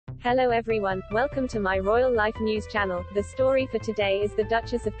Hello everyone, welcome to my Royal Life News channel. The story for today is the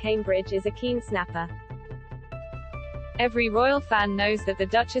Duchess of Cambridge is a keen snapper. Every royal fan knows that the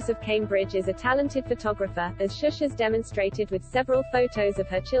Duchess of Cambridge is a talented photographer, as Shush has demonstrated with several photos of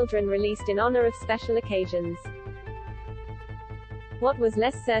her children released in honor of special occasions. What was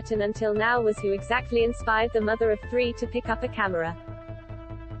less certain until now was who exactly inspired the mother of three to pick up a camera.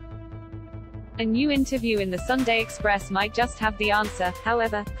 A new interview in the Sunday Express might just have the answer.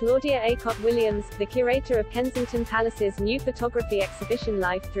 However, Claudia Aycott-Williams, the curator of Kensington Palace's new photography exhibition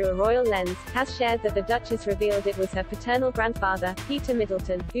Life Through a Royal Lens, has shared that the Duchess revealed it was her paternal grandfather, Peter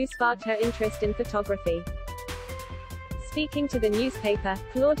Middleton, who sparked her interest in photography. Speaking to the newspaper,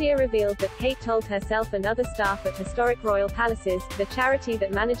 Claudia revealed that Kate told herself and other staff at Historic Royal Palaces, the charity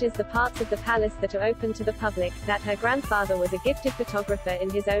that manages the parts of the palace that are open to the public, that her grandfather was a gifted photographer in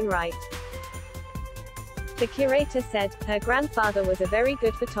his own right. The curator said, her grandfather was a very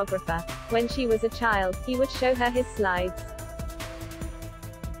good photographer. When she was a child, he would show her his slides.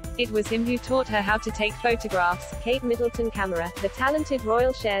 It was him who taught her how to take photographs. Kate Middleton camera. The talented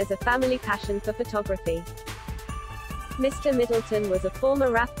royal shares a family passion for photography. Mr. Middleton was a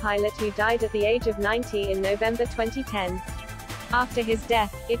former RAF pilot who died at the age of 90 in November 2010. After his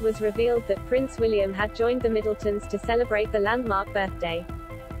death, it was revealed that Prince William had joined the Middletons to celebrate the landmark birthday.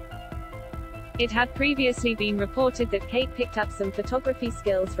 It had previously been reported that Kate picked up some photography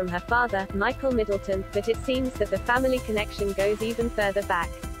skills from her father, Michael Middleton, but it seems that the family connection goes even further back.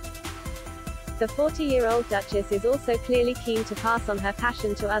 The 40-year-old Duchess is also clearly keen to pass on her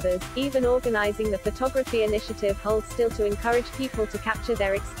passion to others, even organizing the photography initiative Hold Still to encourage people to capture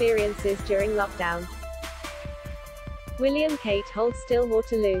their experiences during lockdown. William Kate Hold Still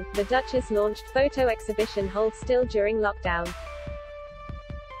Waterloo. The Duchess launched photo exhibition Hold Still during lockdown.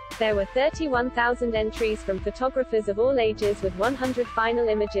 There were 31,000 entries from photographers of all ages, with 100 final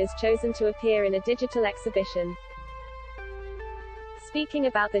images chosen to appear in a digital exhibition. Speaking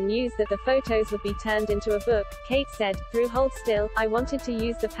about the news that the photos would be turned into a book, Kate said, "Through Hold Still, I wanted to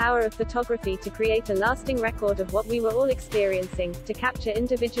use the power of photography to create a lasting record of what we were all experiencing, to capture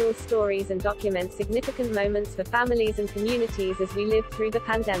individual stories and document significant moments for families and communities as we lived through the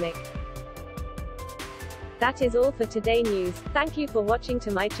pandemic." That is all for today news. Thank you for watching to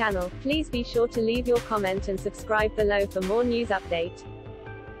my channel. Please be sure to leave your comment and subscribe below for more news update.